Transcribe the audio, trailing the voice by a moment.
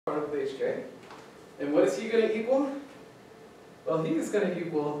product with HK. And what is he going to equal? Well, he is going to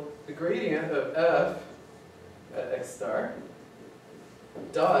equal the gradient of f at x star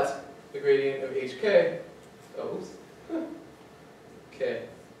dot the gradient of hk, k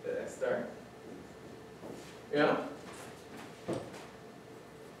at x star. Yeah? But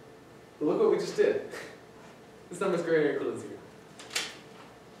look what we just did. This number is greater or equal to 0.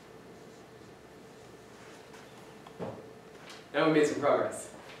 Now we made some progress.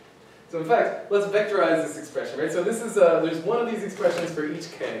 So in fact, let's vectorize this expression, right? So this is, there's one of these expressions for each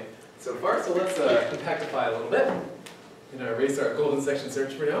k so far, so let's compactify a little bit. I'm going to erase our golden section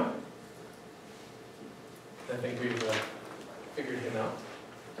search for now. I think we've figured him out.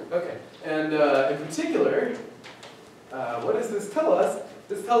 Okay, and in particular, what does this tell us?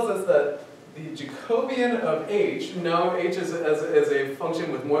 This tells us that the Jacobian of h, now h is a function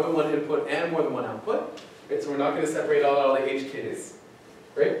with more than one input and more than one output, right? So we're not going to separate out all the hk's,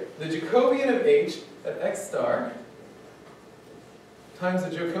 right? The Jacobian of h at x star times the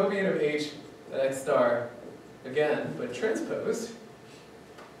Jacobian of h at x star, again, but transposed,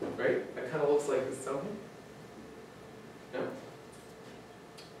 right? That kind of looks like this something. Yeah.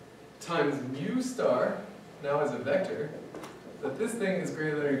 Times mu star, now as a vector, that this thing is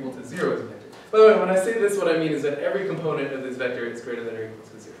greater than or equal to 0 as a vector. By the way, when I say this, what I mean is that every component of this vector is greater than or equal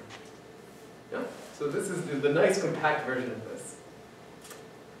to 0. Yeah? So this is the nice compact version of this.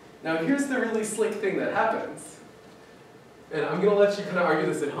 Now here's the really slick thing that happens. And I'm going to let you kind of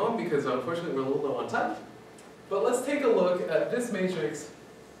argue this at home because unfortunately we're a little low on time. But let's take a look at this matrix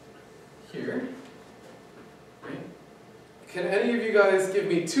here. Right? Can any of you guys give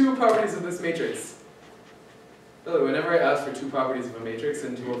me two properties of this matrix? By the way, whenever I ask for two properties of a matrix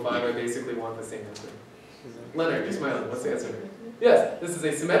in 205, I basically want the same answer. Leonard, you're smiling. What's the answer? Yes, this is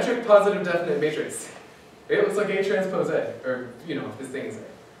a symmetric positive definite matrix. It looks like A transpose A, or, you know, if this thing is A.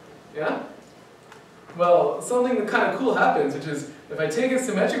 Yeah? Well, something that kind of cool happens, which is if I take a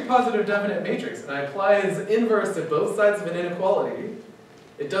symmetric positive definite matrix and I apply its inverse to both sides of an inequality,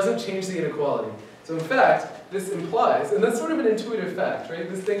 it doesn't change the inequality. So in fact, this implies, and that's sort of an intuitive fact, right?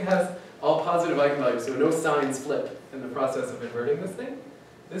 This thing has all positive eigenvalues, so no signs flip in the process of inverting this thing.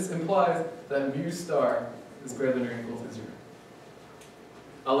 This implies that mu star is greater than or equal to 0.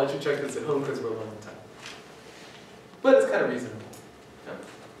 I'll let you check this at home because we're low on time. But it's kind of reasonable. Yeah.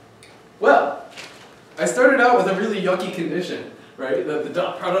 Well, I started out with a really yucky condition, right? That the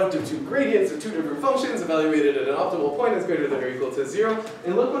dot product of two gradients of two different functions evaluated at an optimal point is greater than or equal to 0.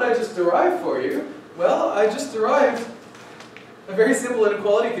 And look what I just derived for you. Well, I just derived a very simple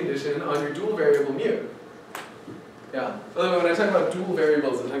inequality condition on your dual variable mu. Yeah? By the way, when I talk about dual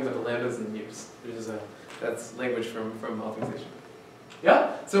variables, I'm talking about the lambdas and the mu's. That's language from optimization.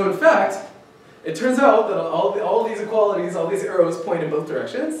 Yeah? So in fact, it turns out that all these equalities, all these arrows point in both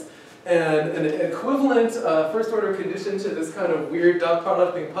directions. And an equivalent first order condition to this kind of weird dot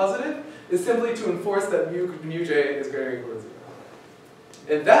product being positive is simply to enforce that mu j is greater or equal to 0.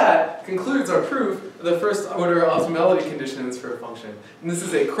 And that concludes our proof of the first order optimality conditions for a function. And this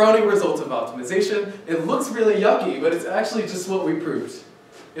is a crowning result of optimization. It looks really yucky, but it's actually just what we proved.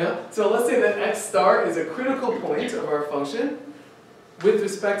 Yeah? So let's say that x star is a critical point of our function with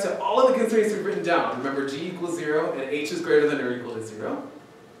respect to all of the constraints we've written down. Remember, g equals 0 and h is greater than or equal to 0.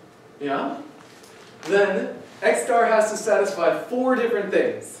 Yeah? Then x star has to satisfy 4 different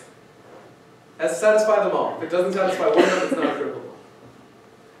things. Has to satisfy them all. If it doesn't satisfy one of them, it's not a critical point.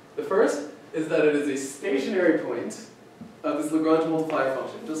 The first is that it is a stationary point of this Lagrange multiplier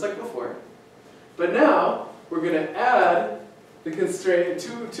function, just like before. But now we're going to add the constraint,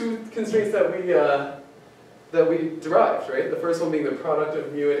 two constraints that we derived, right? The first one being the product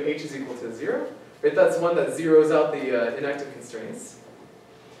of mu and h is equal to 0. Right? That's one that zeroes out the inactive constraints.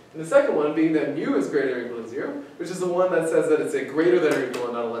 And the second one being that mu is greater than or equal to 0, which is the one that says that it's a greater than or equal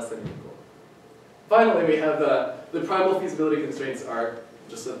and not a less than or equal. Finally, we have the primal feasibility constraints are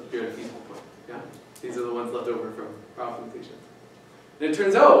just a feasible point. Yeah? These are the ones left over from our optimization. And it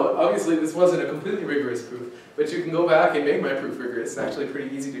turns out, obviously, this wasn't a completely rigorous proof, but you can go back and make my proof rigorous. It's actually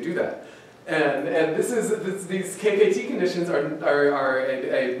pretty easy to do that. And these KKT conditions are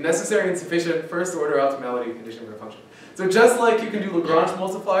a necessary and sufficient first order optimality condition for a function. So just like you can do Lagrange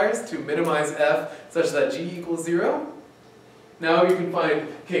multipliers to minimize f such that g equals 0, now you can find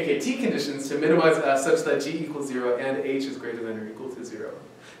KKT conditions to minimize f such that g equals 0 and h is greater than or equal to 0.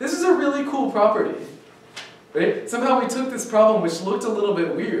 This is a really cool property. Right? Somehow we took this problem which looked a little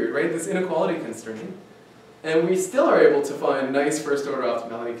bit weird, right? This inequality constraint, and we still are able to find nice first order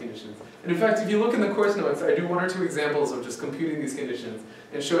optimality conditions. And in fact, if you look in the course notes, I do 1 or 2 examples of just computing these conditions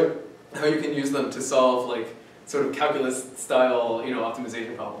and showing how you can use them to solve like sort of calculus-style,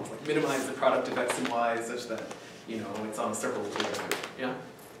 optimization problems, like minimize the product of x and y such that, it's on a circle with the other. Yeah?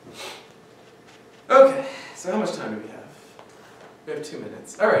 Okay, so how much time do we have? We have 2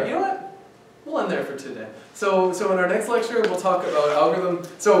 minutes. All right, you know what? We'll end there for today. So in our next lecture, we'll talk about algorithm.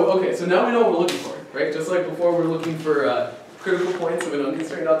 So now we know what we're looking for, right? Just like before, we're looking for critical points of an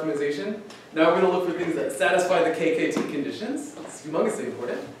unconstrained optimization. Now we're going to look for things that satisfy the KKT conditions. It's humongously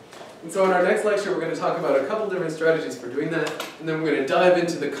important. And so in our next lecture, we're going to talk about a couple different strategies for doing that, and then we're going to dive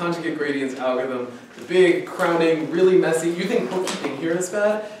into the conjugate gradients algorithm, the big, crowning, really messy. You think bookkeeping here is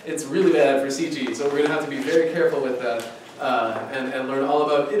bad? It's really bad for CG, so we're going to have to be very careful with that and learn all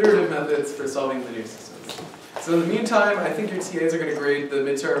about iterative methods for solving linear systems. So in the meantime, I think your TAs are going to grade the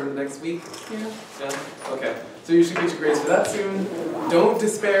midterm next week. Yeah? Okay. So you should get your grades for that soon. Don't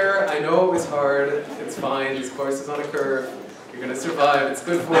despair. I know it was hard. It's fine. This course is on a curve. You're going to survive. It's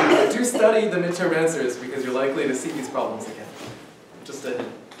good for you. But do study the midterm answers because you're likely to see these problems again. Just a hint.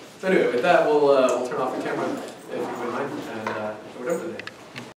 So anyway, with that, we'll turn off the camera.